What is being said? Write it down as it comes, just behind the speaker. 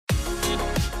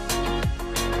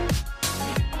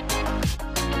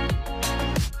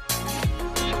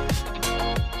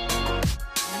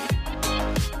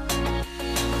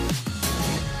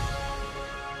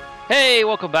Hey,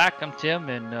 welcome back. I'm Tim,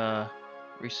 and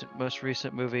most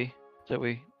recent movie that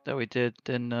we did.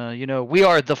 Then we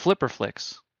are the Flipper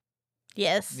Flicks.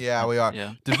 Yes. Yeah, we are.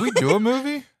 Yeah. Did we do a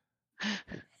movie?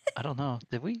 I don't know.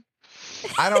 Did we?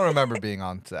 I don't remember being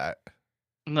on set.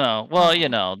 No. Well,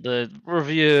 the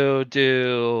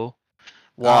review,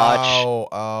 watch.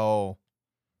 Oh,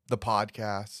 the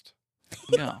podcast.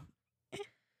 Yeah.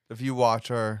 If you watch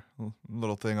our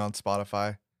little thing on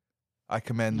Spotify, I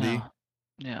commend thee.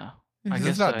 Yeah. I Because guess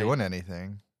it's not I- doing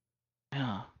anything.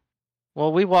 Yeah.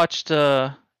 Well, we watched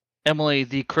Emily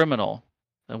the Criminal,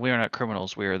 and we are not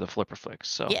criminals. We are the Flipper Flicks.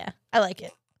 So. Yeah, I like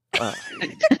it. Uh,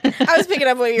 I was picking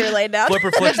up what you were laying down.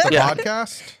 Flipper Flicks the Yeah.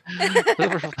 podcast,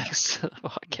 Flipper Flicks the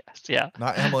podcast. Yeah.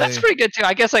 not Emily. That's pretty good too.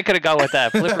 I guess I could have gone with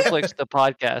that. Flipper Flicks the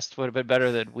podcast would have been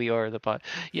better than we are the pod.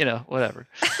 Whatever.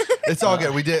 It's all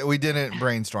good. We didn't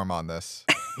brainstorm on this.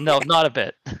 No, not a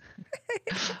bit.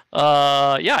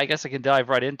 Yeah, I guess I can dive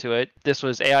right into it. This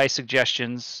was AI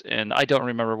suggestions, and I don't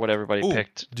remember what everybody Ooh,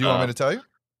 picked. Do you want me to tell you?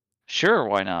 Sure,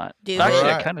 why not? Do Actually,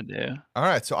 it. I kind of do. All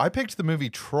right. So I picked the movie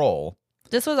Troll.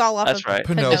 This was all off That's of right.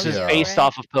 Pinocchio. This is Yeah. based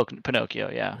off of Pinocchio.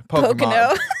 Yeah. Pokemon.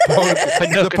 Pocono. The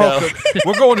Pinocchio.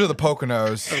 We're going to the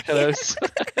Poconos.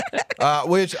 Pinocchios.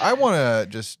 Which I want to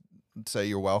just say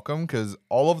you're welcome because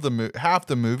all of half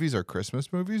the movies are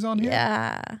Christmas movies on here,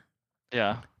 Yeah.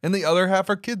 Yeah. and the other half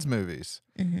are kids movies.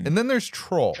 Mhm. And then there's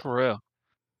Troll. True.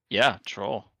 Yeah,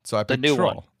 Troll. So I The picked new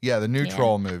Troll. one. Yeah, the new Yeah.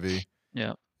 Troll movie.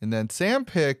 Yeah. And then Sam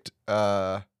picked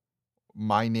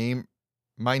My Name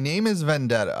is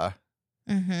Vendetta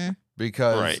Mhm.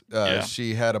 because Right, yeah.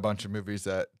 she had a bunch of movies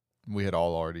that we had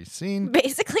all already seen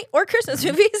Basically, or Christmas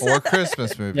movies. or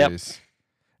Christmas movies.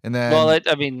 And then Well,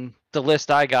 the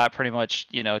list I got pretty much,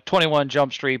 21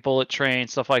 Jump Street, Bullet Train,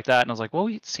 stuff like that. And I was like, well,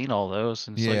 we'd seen all those.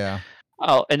 And it's like, yeah.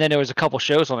 oh, and then there was a couple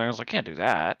shows on there. I was like, can't do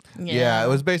that. Yeah, it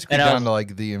was basically And I down was- to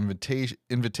like the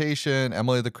invitation,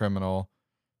 Emily the Criminal,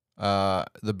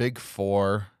 the Big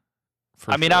Four.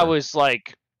 For I mean, I sure. was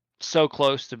like so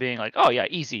close to being like, oh yeah,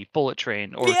 easy, Bullet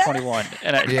Train or Yeah. 21,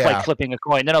 and I Yeah. like flipping a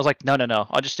coin. Then I was like, no,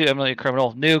 I'll just do Emily the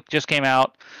Criminal. Nuke just came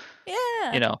out.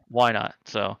 Yeah. Why not?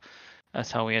 So that's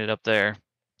how we ended up there.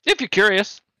 If you're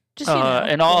curious, Just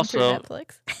and going through also-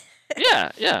 Netflix.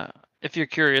 yeah. If you're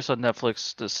curious on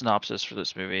Netflix, the synopsis for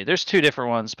this movie, there's two different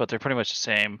ones, but they're pretty much the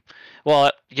same.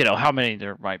 Well, how many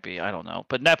there might be, I don't know.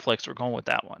 But Netflix, we're going with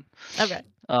that one. Okay.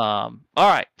 All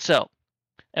right. So,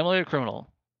 Emily the Criminal,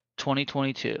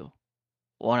 2022,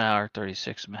 1 hour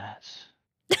 36 minutes.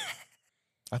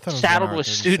 I thought it was Saddled 1 hour with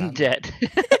 37. student debt.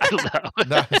 I don't know.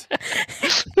 Nice.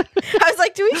 I was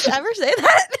like, do we ever say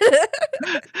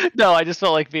that? No, I just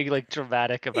felt like being like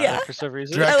dramatic about Yeah. it for some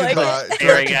reason. Directed like by, it.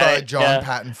 Staring directed at by it, John yeah.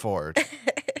 Patton Ford.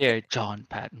 Yeah, John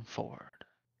Patton Ford,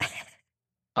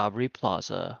 Aubrey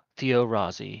Plaza, Theo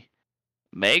Rossi,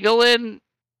 Megalyn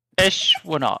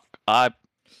Eshwanok. I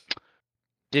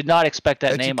did not expect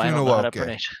that name. I don't know how to Echikunwoke.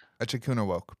 pronounce it. Echikuna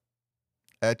woke.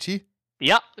 Echi?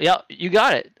 Yep, you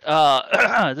got it.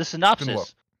 The synopsis.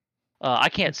 Kunwoke. I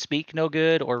can't speak no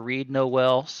good or read no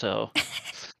well, so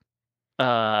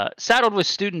saddled with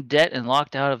student debt and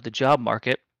locked out of the job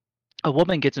market, a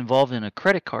woman gets involved in a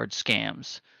credit card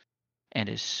scams and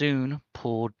is soon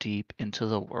pulled deep into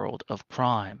the world of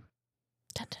crime.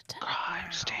 Dun, dun, dun.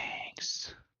 Crime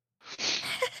stinks.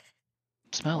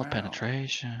 Smell of Wow.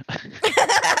 penetration. I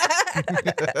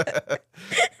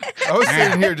was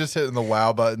sitting here just hitting the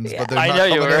wow buttons, Yeah. but they're I not know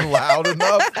you coming were. in loud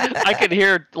enough. I could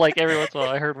hear like every once in a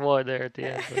while. I heard one there at the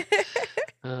end.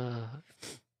 But,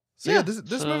 So yeah,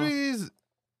 this so- movie is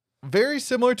very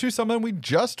similar to something we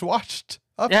just watched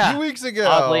a Yeah, few weeks ago.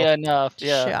 oddly enough,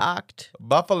 yeah. Shocked.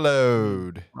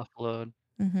 Buffaloed. Upload.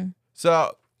 Mm-hmm.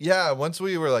 So yeah, once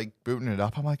we were like booting it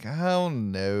up, I'm like, oh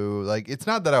no. Like it's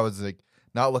not that I was like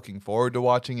not looking forward to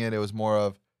watching it. It was more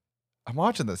of I'm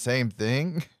watching the same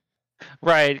thing.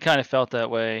 Right, kind of felt that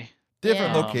way.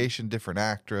 Different Yeah. location, different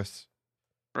actress.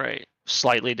 Right,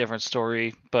 slightly different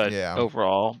story, but Yeah.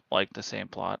 overall like the same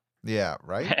plot. Yeah,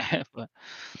 right? But-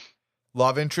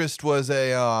 Love interest was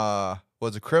a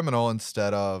criminal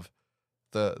instead of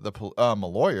a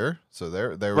lawyer. So there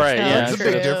was Right, yeah, there's a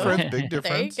true. big difference, big There you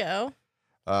difference. go.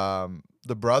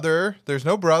 The brother, there's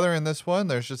no brother in this one.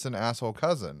 There's just an asshole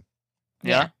cousin.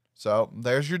 yeah, So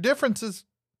there's your differences.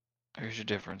 there's your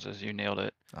differences. You nailed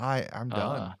it. I'm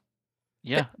done.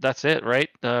 Yeah, that's it, right?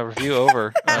 Review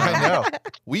over. I know.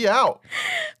 We out.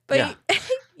 But Yeah.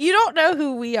 you don't know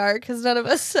who we are because none of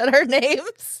us said our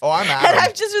names. Oh, I'm And Adam.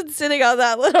 I've just been sitting on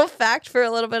that little fact for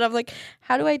a little bit. I'm like,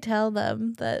 how do I tell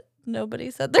them that nobody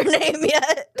said their name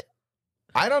yet?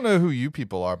 I don't know who you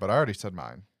people are, but I already said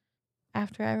mine.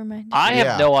 After I remind you. I Yeah.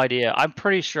 have no idea. I'm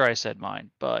pretty sure I said mine,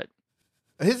 but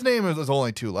His name is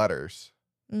only 2 letters.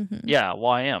 Mm-hmm. Yeah,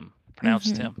 YM.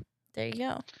 Pronounced Mhm. Tim. There you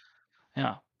go.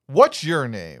 Yeah. What's your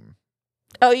name?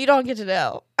 Oh, you don't get to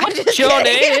know. I'm What's just your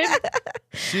kidding. name?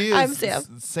 She is I'm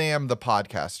Sam. Sam the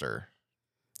podcaster.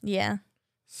 Yeah.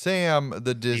 Sam the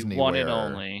The Disney one and wearer.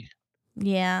 only.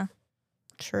 Yeah.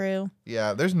 True.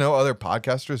 Yeah, there's no other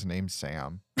podcasters named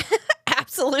Sam.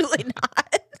 Absolutely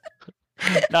not.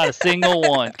 Not a single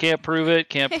one. Can't prove it.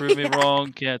 Can't prove me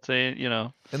wrong. Can't say it,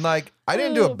 And like, I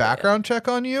didn't do Oh, a man. background check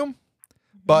on you,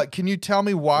 but can you tell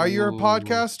me why you're a Ooh.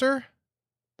 podcaster?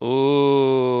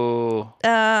 Ooh.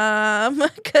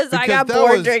 Because I Because got that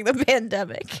bored was- during the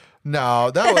pandemic. No,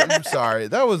 that was I'm sorry.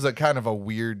 That was a kind of a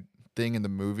weird thing in the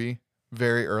movie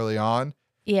very early on.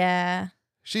 Yeah.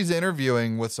 She's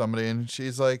interviewing with somebody and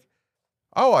she's like,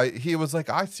 he was like,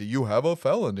 I see you have a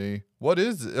felony. What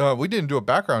is it? We didn't do a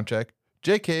background check.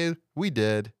 JK, we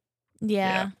did.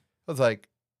 Yeah. I was like,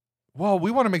 well, we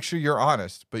want to make sure you're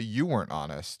honest, but you weren't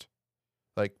honest.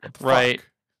 Like, what the Right. fuck?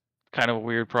 Kind of a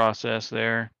weird process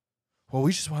there. Well,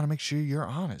 we just want to make sure you're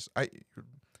honest.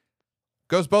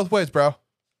 Goes both ways, bro.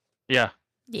 Yeah.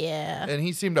 Yeah. And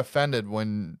he seemed offended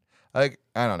when, like,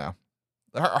 I don't know.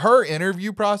 Her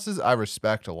interview process, I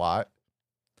respect a lot.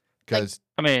 Because,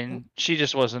 I mean, she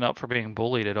just wasn't up for being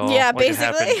bullied at all. Yeah, like it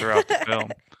happened basically. throughout the film.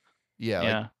 yeah,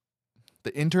 Yeah. like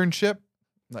the internship,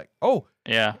 like, oh,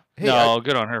 Yeah. Hey, no,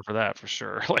 good on her for that for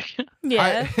sure. Like,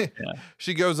 Yeah.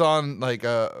 she goes on like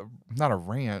not a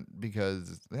rant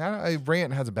because a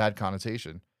rant has a bad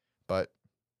connotation, but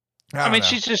I don't mean, know.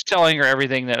 she's just telling her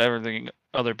everything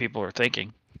other people are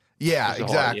thinking. yeah, is the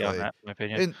whole idea on exactly. that, in my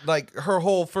opinion. And like her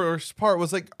whole first part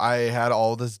was like, I had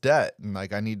all this debt and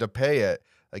like I need to pay it.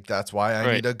 Like that's why I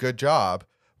Right. need a good job.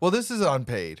 Well, this is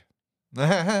unpaid.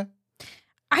 I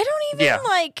don't even Yeah.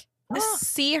 like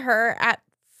see her at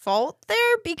fault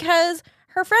there because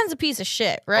her friend's a piece of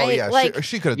shit, right? Oh yeah, like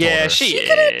she could have Yeah, told her. she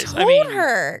could have is. told I mean-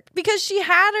 her because she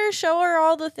had her show her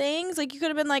all the things. Like you could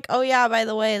have been like, "Oh yeah, by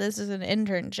the way, this is an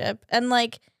internship," and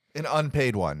like An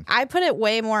unpaid one. I put it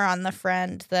way more on the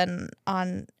friend than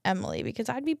on Emily because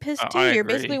I'd be pissed too. I You're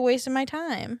agree. basically wasting my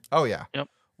time. Oh yeah. Yep.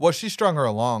 Well, she strung her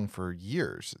along for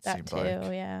years. It That seemed too,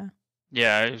 like. yeah.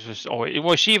 Yeah, it was just always.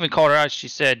 Well, she even called her out. She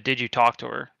said, "Did you talk to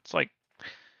her?" It's like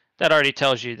that already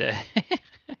tells you that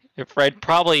your friend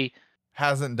probably,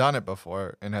 Hasn't done it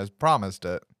before and has promised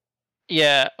it.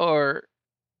 yeah, or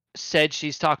said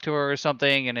she's talked to her or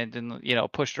something, and it didn't,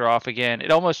 pushed her off again. It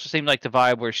almost seemed like the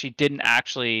vibe where she didn't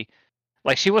actually,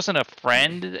 like, she wasn't a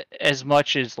friend as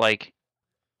much as like,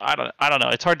 I don't know.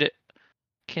 It's hard to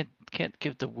can't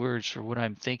give the words for what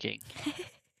I'm thinking.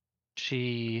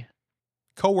 She.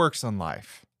 Co-works in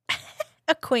life.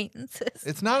 Acquaintances.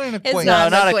 It's not an It's acquaintance. No,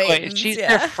 an not acquaintance, acquaintance. She's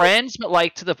yeah. they're friends, but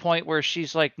like to the point where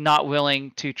she's like not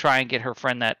willing to try and get her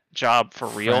friend that job for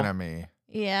real. Frenemy.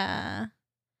 Yeah.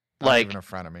 Not Like- even a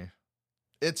frenemy.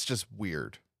 It's just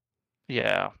weird.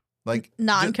 Yeah. Like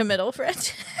Non-committal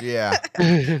friend. yeah.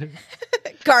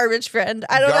 Garbage friend.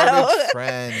 I don't Garbage know.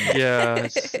 friend. Yeah,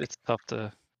 it's tough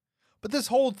to. But this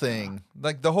whole thing,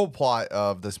 like the whole plot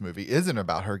of this movie isn't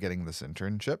about her getting this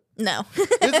internship. No.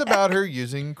 It's about her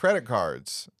using credit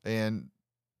cards and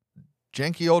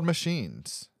janky old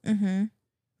machines. Mm-hmm.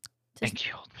 Thank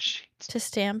you, old machines. To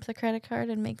stamp the credit card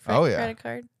and make Oh, Fred's yeah. credit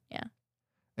card. Yeah.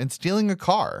 And stealing a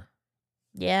car.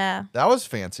 Yeah. That was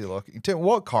fancy looking.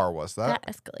 What car was that?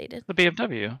 That escalated. The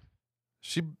BMW.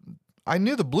 I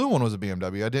knew the blue one was a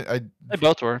BMW. They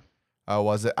both were.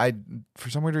 Was it? For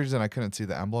some weird reason I couldn't see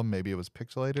the emblem. Maybe it was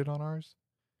pixelated on ours.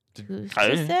 Who's I-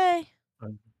 to say?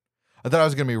 I thought I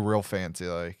was gonna be real fancy,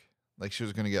 like she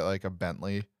was gonna get like a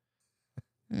Bentley.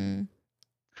 Mm.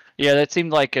 Yeah, that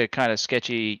seemed like a kind of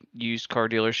sketchy used car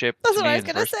dealership. That's to what me I in was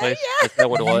the gonna first say, place. yeah. Is that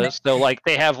what it was? So like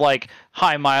they have like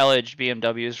high mileage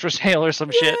BMWs for sale or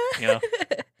some shit. You know.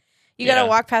 You gotta Yeah.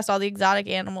 walk past all the exotic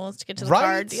animals to get to the car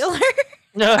Right? dealer.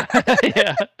 No,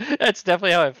 yeah, that's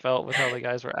definitely how I felt with how the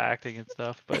guys were acting and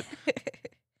stuff. But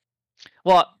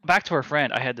well, back to her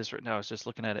friend. I had this written. I was just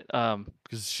looking at it.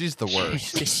 Because she's the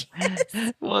worst.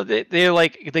 Well, they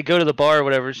go to the bar or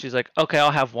whatever. She's like, okay,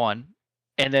 I'll have one,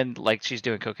 and then like she's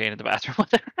doing cocaine in the bathroom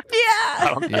with her. I Yeah.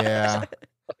 don't know. Yeah.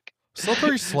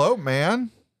 Slippery slope,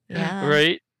 man. Yeah.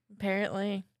 Right.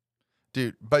 Apparently.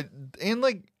 Dude, but and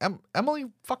like Emily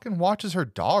fucking watches her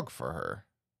dog for her.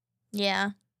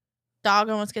 Yeah. Dog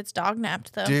almost gets dog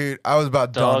napped though. Dude, I was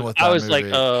about done Dog. with that I was movie.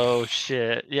 like, oh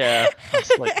shit, yeah. I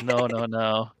was like,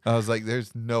 no. I was like,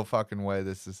 there's no fucking way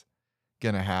this is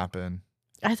gonna happen.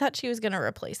 I thought she was gonna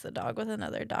replace the dog with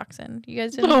another dachshund. You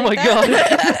guys didn't Oh think my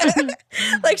that?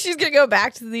 Like she's gonna go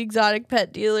back to the exotic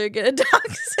pet dealer and get a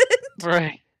dachshund.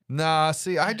 Right. Nah,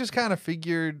 see, I just kind of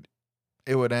figured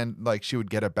it would end like she would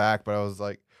get it back, but I was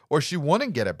like, or she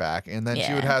wouldn't get it back, and then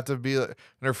she would Yeah. have to be, and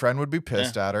her friend would be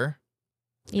pissed at her.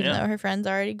 Even Yeah. though her friend's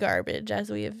already garbage, as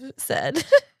we have said.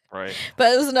 Right.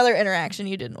 But it was another interaction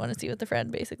you didn't want to see with the friend,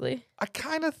 basically. I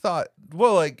kind of thought,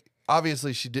 well, like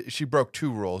obviously she broke 2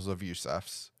 rules of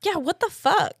Yusef's. Yeah, what the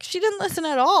fuck? She didn't listen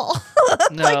at all.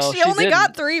 No, like she she only got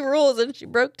didn't. 3 rules and she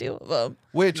broke 2 of them.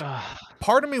 Which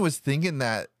part of me was thinking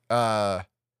that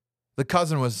the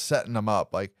cousin was setting them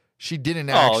up. Like she didn't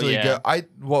actually yeah.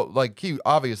 go. Like he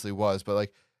obviously was, but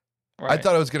like I Right.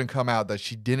 thought it was gonna come out that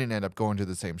she didn't end up going to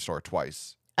the same store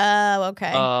twice, Oh, okay.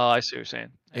 I see what you're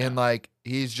saying. Yeah. and like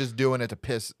he's just doing it to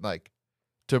piss like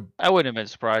to. I wouldn't have been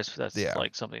surprised if that's Yeah.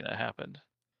 like something that happened.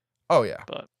 Oh yeah,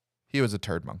 But he was a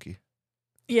turd monkey.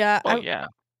 yeah, yeah.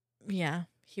 yeah,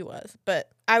 he was. But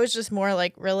I was just more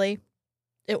like, really?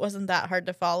 It wasn't that hard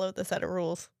to follow the set of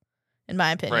rules, in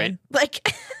my opinion.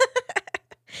 Like,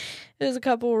 there's a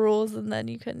couple rules and then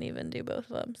you couldn't even do both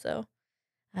of them. So,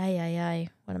 aye,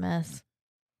 what a mess.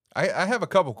 I have a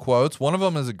couple quotes. One of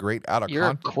them is a great out of Your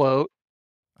context. quote.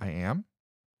 I am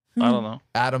I don't know.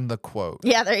 Adam the quote.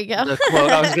 Yeah, there you go. The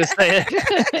quote. I was gonna say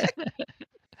it.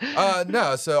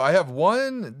 No, so I have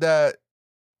one that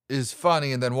is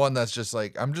funny and then one that's just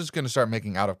like I'm just gonna start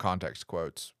making out of context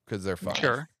quotes because they're funny.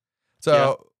 Sure.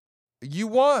 So you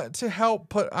want to help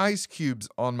put ice cubes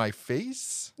on my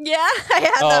face? Yeah, I had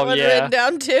that Oh, one yeah. written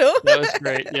down too. That was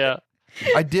great. Yeah.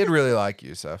 I did really like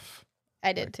Yusef.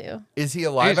 I did too. Is he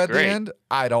alive He's at the great. end?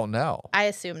 I don't know. I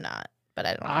assume not, but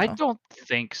I don't know. I don't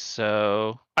think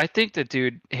so. I think the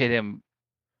dude hit him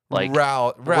like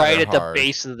Rather right at hard. the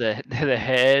base of the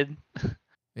head,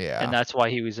 Yeah. and that's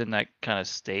why he was in that kind of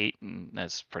state, and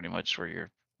that's pretty much where your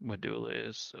medulla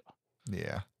is. So.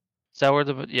 Yeah. Is that where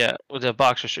with the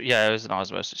boxer short? Yeah, it was an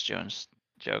Osmosis Jones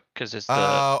joke because it's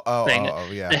the thing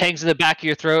Yeah. that hangs in the back of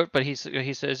your throat. But he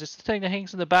says it's the thing that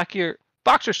hangs in the back of your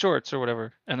boxer shorts or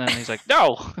whatever, and then he's like,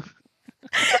 no.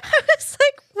 I was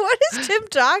like, what is Tim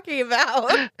talking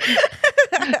about?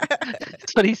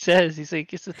 That's what he says. He's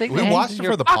like, it's the thing. We that hangs watched in it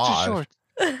your for the boxer pod.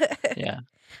 shorts. Yeah.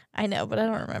 I know, but I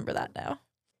don't remember that now.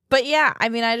 But yeah, I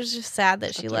mean, I was just sad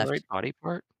that she That's left. the right body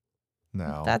part.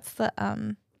 No. That's the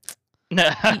No,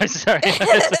 I'm sorry.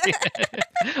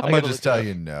 I'm gonna just tell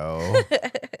you no.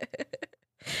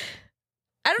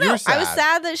 I don't You know. were I was sad.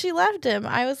 sad that she left him.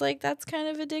 I was like, that's kind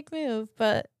of a dick move,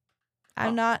 but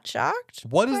I'm Oh. not shocked.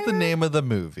 What is by the her. name of the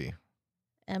movie?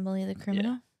 Emily the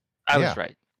Criminal. I was Yeah.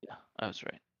 right. Yeah, I was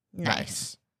right.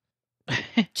 Nice.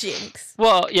 Jinx.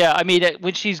 Well, yeah, I mean,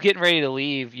 when she's getting ready to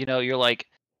leave, you're like,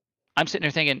 I'm sitting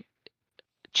there thinking,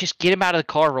 just get him out of the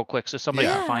car real quick so somebody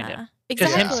Yeah. can find him. Exactly.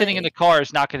 Because him sitting in the car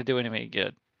is not going to do him any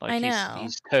good. Like I know.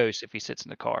 he's toast if he sits in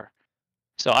the car.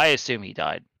 So I assume he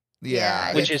died, Yeah, I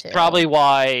Yeah. which did is too. probably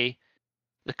why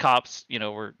the cops,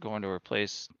 were going to her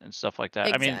place and stuff like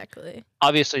that. I mean, Exactly.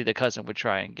 obviously the cousin would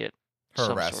try and get her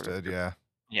some arrested, sort of, yeah.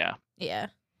 yeah. Yeah.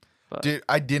 But Dude,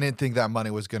 I didn't think that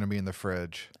money was gonna be in the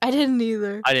fridge. I didn't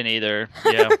either. I didn't either.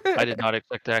 Yeah, I did not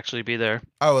expect to actually be there.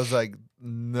 I was like,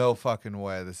 no fucking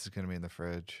way this is gonna be in the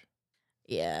fridge.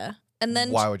 Yeah. And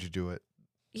then Why would you do it?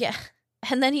 yeah.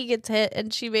 And then he gets hit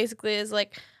and she basically is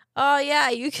like, "Oh yeah,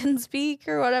 you can speak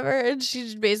or whatever." And she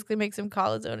just basically makes him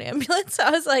call his own ambulance.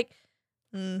 I was like,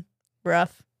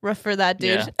 rough. Rough for that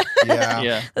dude. Yeah.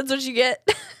 Yeah. That's what you get.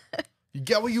 You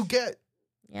get what you get.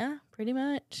 Yeah, pretty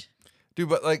much. Dude,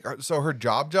 but like so her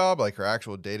job, like her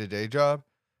actual day-to-day job.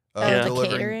 Oh, Yeah. the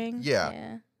delivering- catering.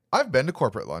 Yeah. I've been to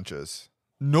corporate lunches.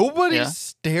 Nobody Yeah.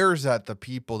 stares at the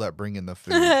people that bring in the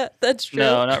food. That's true.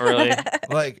 No, not really.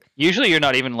 Like, Usually you're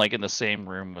not even like in the same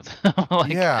room with them.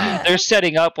 Like, yeah. they're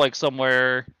setting up like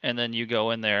somewhere and then you go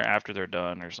in there after they're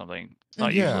done or something. It's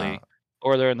not Yeah. usually,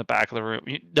 or they're in the back of the room.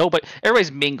 Nobody,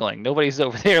 everybody's mingling. Nobody's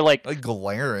over there. Like, Like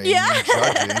glaring Yeah. and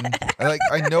judging.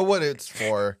 I know what it's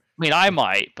for. I mean, I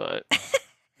might, but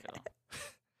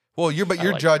Well, I you're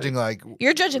like judging like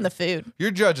You're judging the food.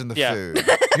 you're judging the Yeah. food.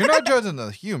 You're not judging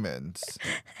the humans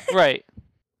right.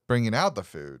 bringing out the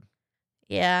food.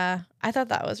 Yeah, I thought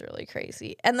that was really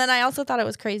crazy. And then I also thought it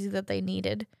was crazy that they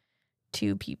needed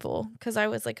 2 people because I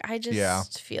was like, I just Yeah.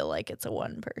 feel like it's a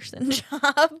one-person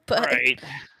job, but Right.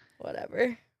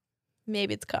 whatever.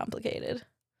 Maybe it's complicated.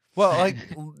 Well, like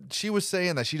she was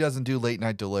saying that she doesn't do late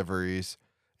night deliveries,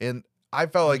 and I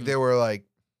felt like they were like,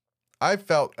 I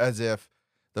felt as if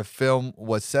the film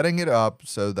was setting it up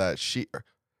so that she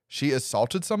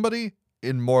assaulted somebody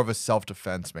in more of a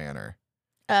self-defense manner.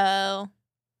 Oh,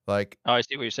 Like, Oh, I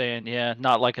see what you're saying. Yeah.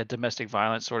 Not like a domestic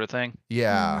violence sort of thing.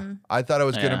 yeah, Mhm. I thought it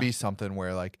was gonna Yeah. be something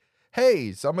where like,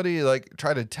 hey, somebody like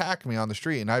tried to attack me on the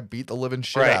street and I beat the living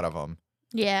shit Right. out of them.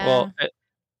 yeah. Well,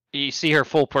 you see her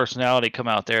full personality come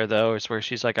out there, though, is where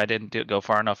she's like, I didn't go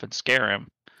far enough and scare him.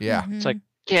 Yeah. It's like,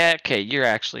 yeah, okay, you're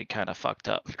actually kind of fucked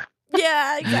up.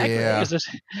 Yeah, exactly. Yeah. 'Cause this-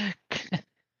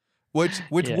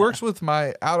 Which Yeah. works with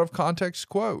my out of context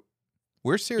quote.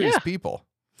 We're serious Yeah. people.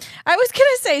 I was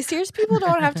gonna say, serious people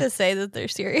don't have to say that they're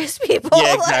serious people.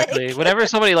 Yeah, exactly. like- Whenever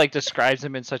somebody like describes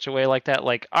them in such a way like that,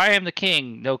 like I am the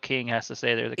king, no king has to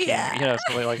say they're the king. Yeah. You know,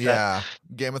 something like that. Yeah.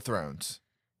 Game of Thrones.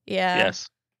 Yeah. Yes.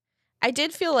 I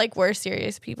did feel like We're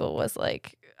Serious People was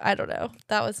like, I don't know.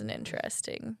 That was an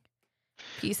interesting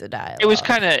piece of dialogue. It was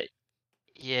kind of,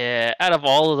 yeah. Out of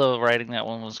all of the writing, that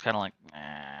one was kind of like, nah.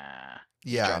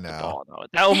 Yeah, I dropped the know. ball on that.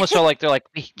 That almost felt like they're like,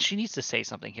 she needs to say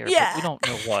something here, but Yeah. we don't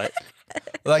know what.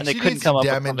 Like And they she couldn't needs come to up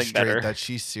with something demonstrate better. that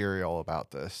she's serial about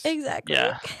this. Exactly.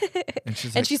 Yeah. And she's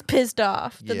And like, she's pissed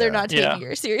off that they're Yeah. not taking Yeah.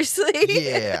 her seriously.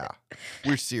 yeah,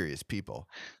 we're serious people.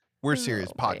 We're serious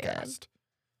Oh, man. podcast.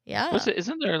 Yeah.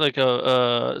 Isn't there like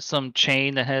a some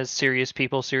chain that has Serious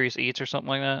People, Serious Eats, or something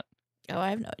like that? Oh, I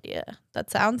have no idea. That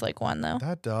sounds like one though.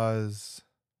 That does.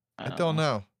 I don't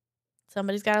know.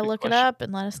 Somebody's got to Good look it question. up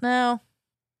and let us know.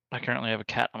 I currently have a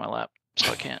cat on my lap,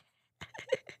 so I can't.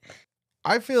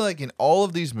 I feel like in all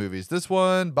of these movies, this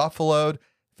one, Buffaloed,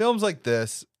 films like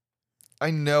this,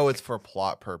 I know it's for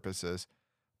plot purposes,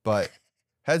 but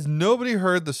has nobody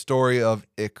heard the story of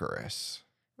Icarus?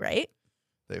 Right?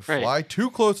 They Right. fly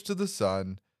too close to the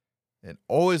sun and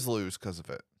always lose because of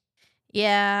it.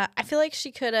 Yeah. I feel like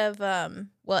she could have,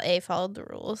 followed the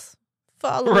rules.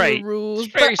 Follow Right. the rules.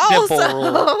 It's very but simple also,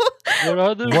 rule. What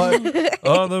are the What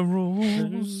are the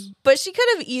rules? But she could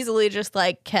have easily just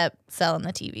like kept selling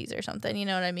the TVs or something, you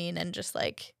know what I mean? And just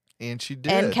like, And she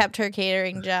did. and kept her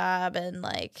catering job and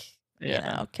like, Yeah.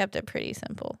 you know, kept it pretty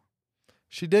simple.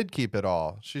 She did keep it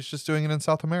all. She's just doing it in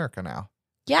South America now.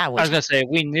 Yeah. I was gonna say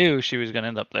we knew she was gonna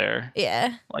end up there.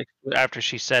 Yeah. Like after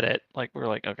she said it, like we were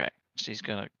like, okay, she's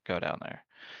gonna go down there.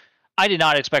 I did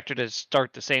not expect her to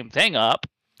start the same thing up.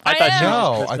 I I thought she know.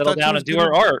 No, was I gonna settle thought she down was and do gonna-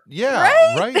 her art.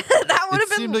 Yeah, right? that would It have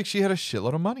been. seemed like she had a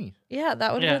shitload of money. Yeah,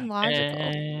 that would have Yeah. been logical.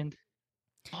 And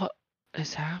what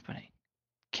is happening?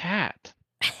 Cat.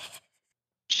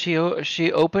 She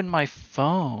opened my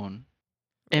phone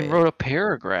and Right. wrote a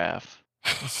paragraph.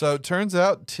 So it turns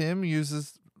out Tim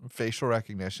uses facial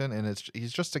recognition and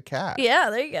he's just a cat. Yeah,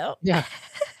 there you go. Yeah.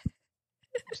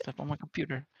 Stuff on my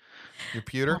computer. Your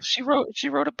pewter? She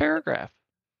wrote a paragraph.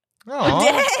 Oh,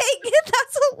 Dang,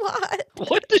 that's a lot.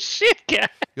 What the shit,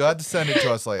 cat? you'll have to send it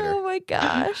to us later. Oh my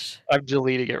gosh. I'm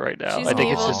deleting it right now. She's I an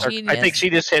think it's evil just. I genius. think she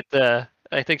just hit the.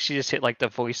 I think she just hit like the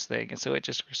voice thing, and so it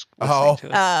just was Oh.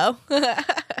 listening to us. Oh.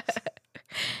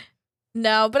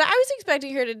 No, but I was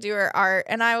expecting her to do her art,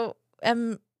 and I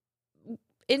am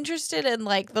interested in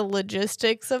like the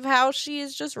logistics of how she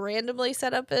is just randomly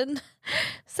set up in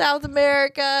South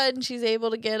America, and she's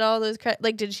able to get all those.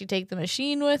 Like, did she take the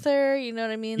machine with her? You know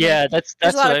what I mean? Yeah, Like, that's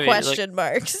there's a what lot I of mean. Like- question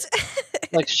marks.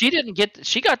 Like she didn't get.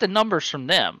 She got the numbers from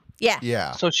them, yeah,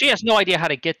 Yeah. so she has no idea how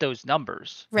to get those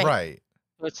numbers. right.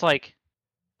 So it's like,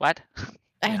 what?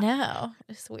 I know.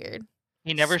 It's weird.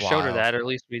 He never It's showed her wild. that, or at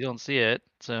least we don't see it.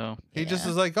 So He just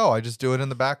Yeah. is like, oh, I just do it in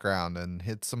the background and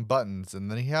hit some buttons.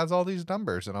 And then he has all these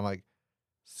numbers. And I'm like,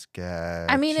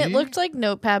 sketchy. I mean, it looked like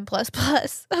Notepad plus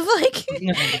plus of like,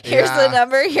 here's Yeah, the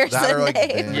number, here's that the or, like,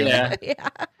 name. Vim. Yeah. yeah.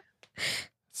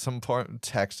 some important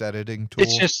text editing tool.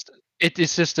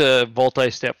 it's just a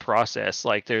multi-step process.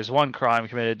 Like there's one crime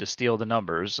committed to steal the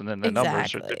numbers, and then the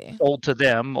numbers Exactly. are sold to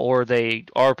them, or they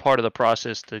are part of the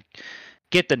process to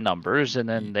get the numbers, and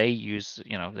then they use,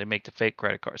 they make the fake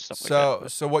credit card stuff like that.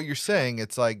 So what you're saying,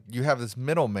 it's like you have this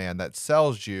middleman that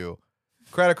sells you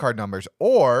credit card numbers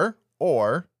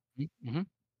or Mm-hmm.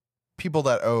 people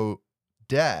that owe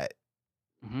debt,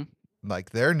 Mm-hmm.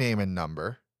 like their name and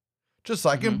number, just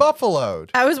like in Mhm.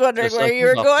 Buffaloed. I was wondering Just where like you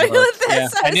were in going Buffalo. with Yeah,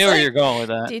 this. I was knew where like, you're going with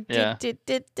that. "Dit, Yeah. dit,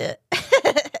 dit, dit,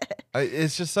 dit."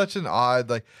 It's just such an odd,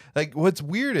 like what's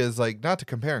weird is like not to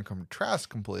compare and contrast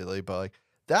completely, but like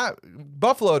that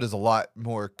Buffaloed is a lot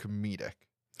more comedic.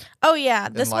 Oh yeah,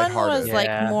 this one was lighthearted. like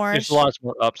Yeah, more. There's lots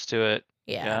more ups to it.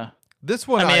 yeah. Yeah. This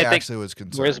one I mean, I think actually was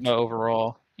concerned. Charisma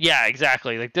overall. Yeah,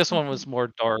 exactly. Like this one was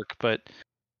more dark, but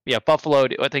yeah, Buffalo,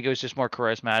 I think it was just more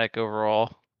charismatic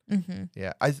overall. Mm-hmm.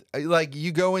 Yeah, I like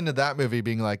you go into that movie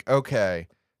being like, okay,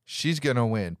 she's gonna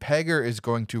win. Pegger is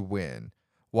going to win.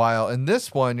 While in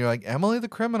this one, you're like Emily the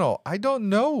criminal. I don't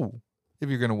know if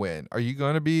you're gonna win. Are you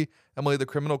going to be Emily the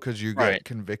criminal because you get Right.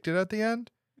 convicted at the end?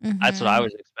 That's what I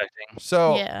was expecting.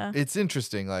 So Yeah. it's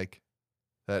interesting, like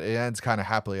that it ends kind of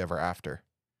happily ever after.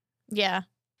 Yeah.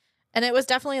 And it was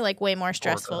definitely like way more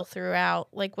stressful up. throughout.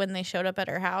 Like when they showed up at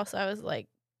her house, I was like,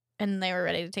 and they were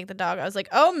ready to take the dog, I was like,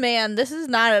 oh man, this is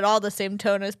not at all the same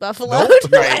tone as Buffalo.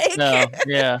 Nope. Right. No.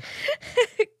 Yeah.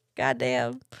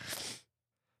 Goddamn.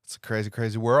 It's a crazy,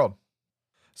 crazy world.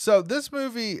 So this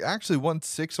movie actually won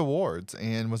 6 awards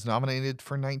and was nominated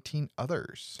for 19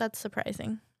 others. That's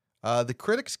surprising. The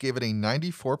critics gave it a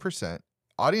 94%.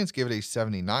 Audience gave it a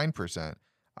 79%.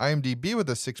 IMDb with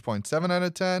a 6.7 out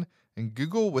of 10. And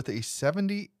Google with a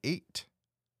 78.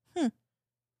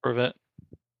 Prove it.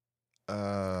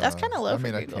 That's kind of low for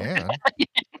I Google. can.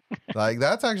 Like,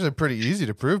 that's actually pretty easy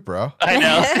to prove, bro. I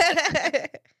know.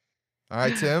 All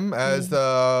right, Tim, as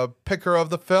the picker of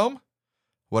the film,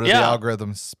 what did the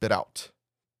algorithm spit out?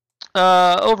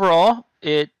 Overall,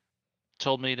 it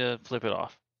told me to flip it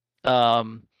off.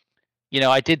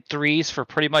 I did 3s for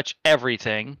pretty much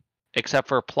everything except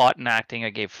for plot and acting. I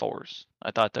gave 4s.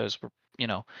 I thought those were,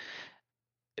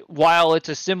 while it's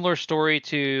a similar story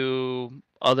to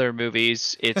other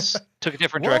movies, it's took a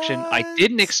different direction. I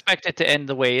didn't expect it to end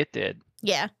the way it did.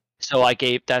 Yeah. So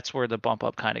that's where the bump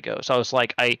up kind of goes. So I was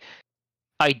like, I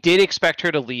did expect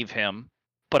her to leave him,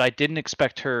 but I didn't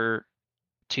expect her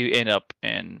to end up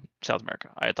in South America.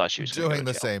 I thought she was doing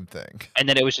the same thing. And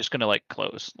then it was just going to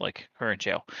close, her in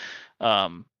jail.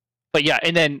 But yeah,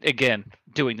 and then again,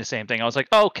 doing the same thing. I was like,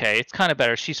 okay, it's kind of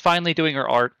better. She's finally doing her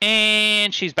art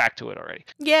and she's back to it already.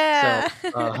 Yeah. So,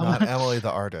 not Emily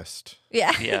the artist.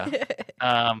 Yeah.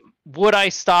 Yeah. Would I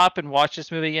stop and watch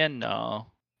this movie again? No.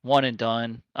 One and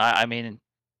done. I mean,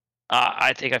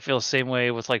 I think I feel the same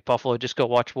way with Buffalo. Just go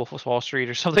watch Wolf of Wall Street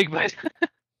or something, but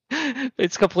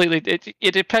it's completely.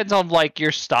 It depends on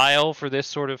your style for this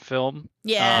sort of film.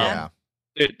 Yeah.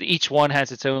 Each one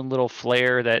has its own little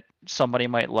flair that somebody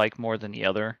might like more than the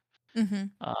other. Mm-hmm.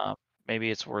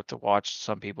 Maybe it's worth to watch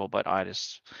some people, but I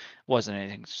just wasn't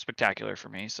anything spectacular for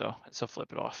me, so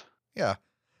flip it off. Yeah.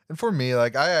 And for me,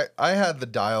 I had the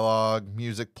dialogue,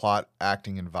 music, plot,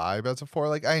 acting, and vibe as a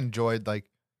 4. I enjoyed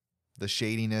the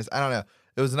shadiness. I don't know.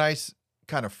 It was a nice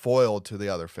kind of foil to the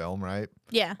other film, right?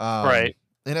 Yeah. Right.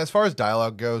 And as far as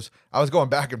dialogue goes, I was going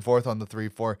back and forth on the 3,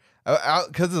 4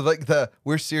 because of the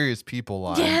 "we're serious people"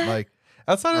 line. Yeah.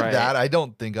 Outside of that, I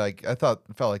don't think felt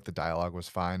like the dialogue was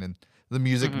fine and the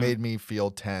music made me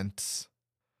feel tense.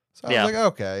 So I was like,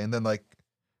 okay. And then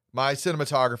my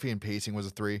cinematography and pacing was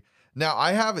a 3. Now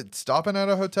I have it stopping at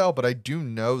a hotel, but I do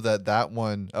know that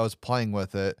one I was playing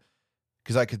with it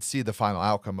because I could see the final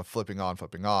outcome of flipping on,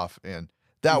 flipping off, and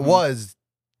that was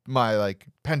my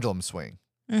pendulum swing.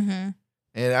 Mm-hmm.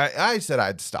 And I said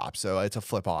I'd stop, so it's a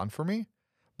flip on for me.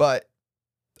 But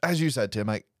as you said, Tim,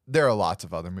 there are lots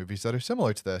of other movies that are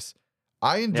similar to this.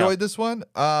 I enjoyed this one.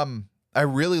 I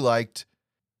really liked.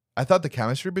 I thought the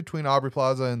chemistry between Aubrey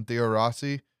Plaza and Theo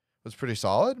Rossi was pretty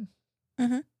solid.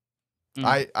 Mm-hmm.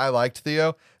 I liked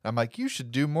Theo. I'm like, you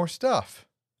should do more stuff.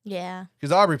 Yeah.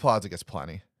 Because Aubrey Plaza gets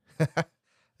plenty,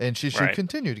 and she should Right.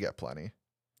 continue to get plenty.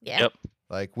 Yeah.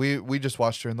 Yep. We just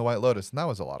watched her in The White Lotus, and that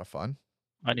was a lot of fun.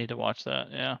 I need to watch that.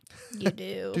 Yeah. You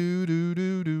do. Do do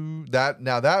do do.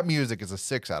 That music is a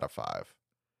 6 out of 5,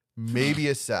 maybe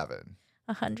a 7.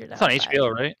 100. It's on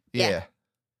HBO, right? Yeah.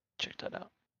 Check that out.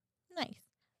 Nice.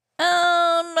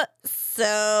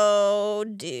 So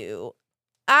do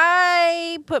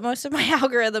I put most of my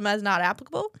algorithm as not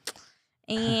applicable?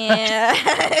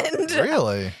 And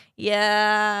Really?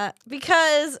 yeah,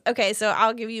 because okay, so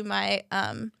I'll give you my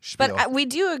Spiel. but we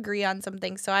do agree on some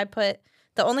things. So I put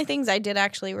the only things I did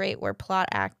actually rate were plot,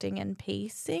 acting, and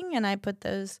pacing, and I put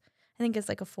those. I think it's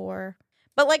a 4.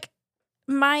 But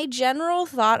my general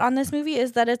thought on this movie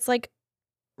is that it's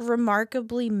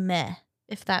remarkably meh,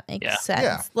 if that makes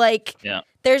sense. Yeah.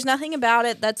 There's nothing about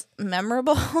it that's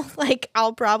memorable.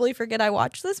 I'll probably forget I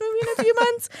watched this movie in a few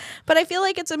months, but I feel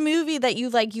like it's a movie that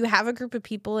you have a group of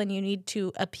people and you need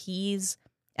to appease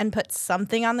and put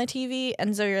something on the TV,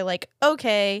 and so you're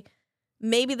okay,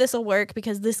 maybe this will work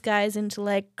because this guy's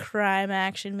into crime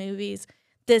action movies.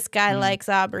 This guy likes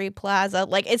Aubrey Plaza.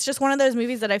 It's just one of those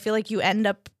movies that I feel you end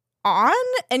up on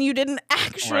and you didn't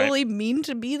actually mean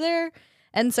to be there.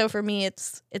 And so for me,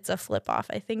 it's a flip off.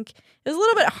 I think it was a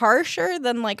little bit harsher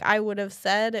than I would have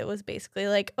said. It was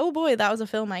basically oh boy, that was a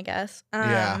film, I guess.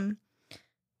 Yeah.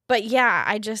 But yeah,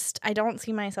 I don't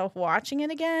see myself watching it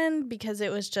again because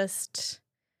it was just,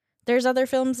 there's other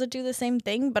films that do the same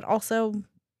thing, but also,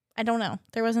 I don't know.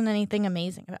 There wasn't anything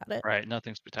amazing about it. Right.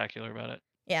 Nothing spectacular about it.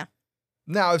 Yeah.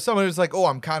 Now, if someone is oh,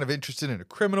 I'm kind of interested in a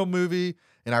criminal movie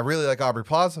and I really like Aubrey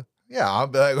Plaza, yeah, I'll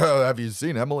be oh, have you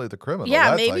seen Emily the Criminal? Yeah,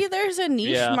 That's maybe there's a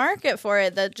niche market for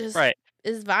it that just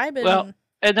is vibing. Well,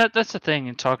 and that's the thing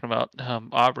in talking about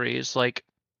Aubrey is we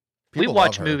people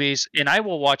watch love her. movies, and I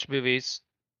will watch movies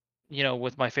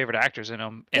with my favorite actors in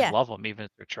them and Yeah. love them, even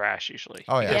if they're trash usually.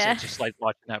 Oh, yeah. Because I Yeah. just like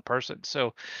watching that person.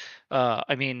 So,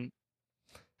 I mean,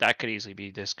 that could easily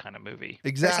be this kind of movie.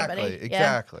 Exactly. yeah.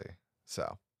 Exactly.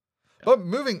 So, but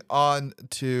moving on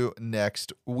to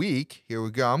next week. Here we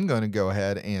go. I'm going to go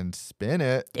ahead and spin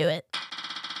it. Do it.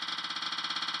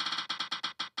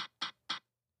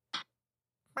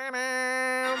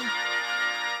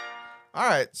 All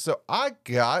right. So I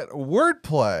got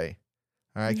wordplay.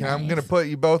 All right. I'm going to Nice. put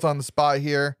you both on the spot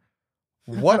here.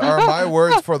 What are my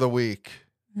words for the week?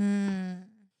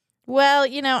 Well,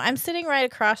 I'm sitting right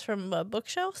across from a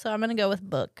bookshelf, so I'm going to go with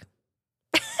book.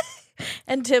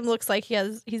 And Tim looks like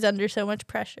he's under so much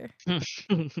pressure.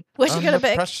 What you going to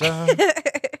pick? Pressure.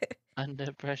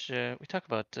 Under pressure. We talk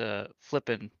about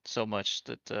flipping so much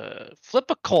that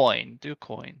flip a coin. Do a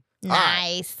coin.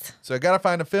 Nice. So I got to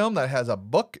find a film that has a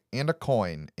book and a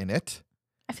coin in it.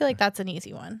 I feel like that's an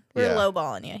easy one. We're Yeah.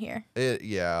 lowballing you here.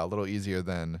 Yeah, a little easier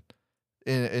than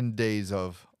in days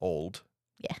of old.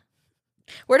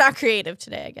 We're not creative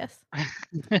today, I guess.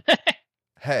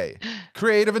 Hey,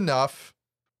 creative enough.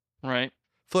 Right.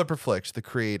 Flipper Flicks, the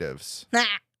creatives.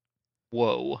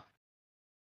 Whoa.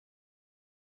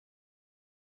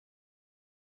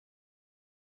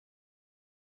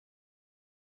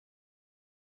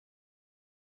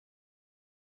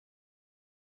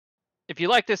 If you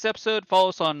like this episode, follow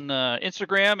us on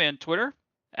Instagram and Twitter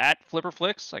at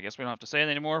FlipperFlix. I guess we don't have to say it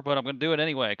anymore, but I'm going to do it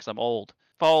anyway because I'm old.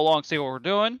 Follow along, see what we're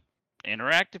doing.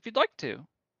 Interact if you'd like to.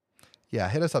 Yeah,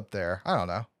 hit us up there. I don't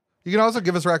know. You can also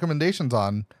give us recommendations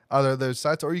on other of those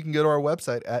sites, or you can go to our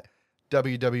website at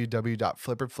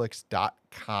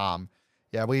www.flipperflix.com.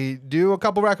 Yeah, we do a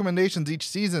couple recommendations each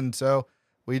season, so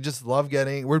we just love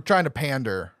we're trying to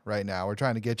pander right now. We're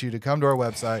trying to get you to come to our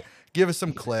website, give us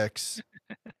some clicks,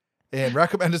 and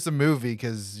recommend us a movie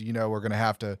because, we're going to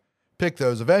have to pick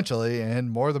those eventually,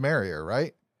 and more the merrier,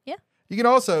 right? Yeah. You can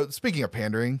also, speaking of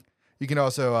pandering, you can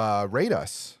also rate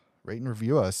and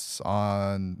review us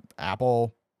on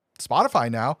Apple, Spotify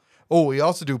now. Oh, we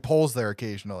also do polls there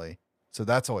occasionally. So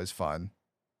that's always fun.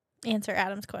 Answer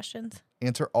Adam's questions.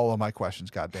 Answer all of my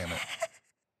questions, God damn it.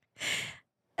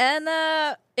 And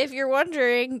if you're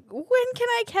wondering, when can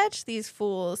I catch these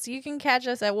fools? You can catch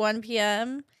us at 1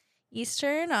 p.m.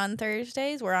 Eastern on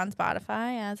Thursdays. We're on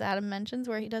Spotify, as Adam mentions,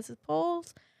 where he does his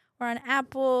polls. We're on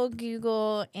Apple,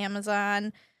 Google,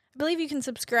 Amazon. I believe you can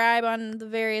subscribe on the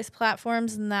various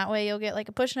platforms, and that way you'll get like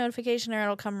a push notification or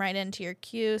it'll come right into your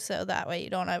queue. So that way you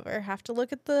don't ever have to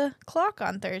look at the clock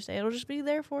on Thursday. It'll just be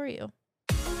there for you.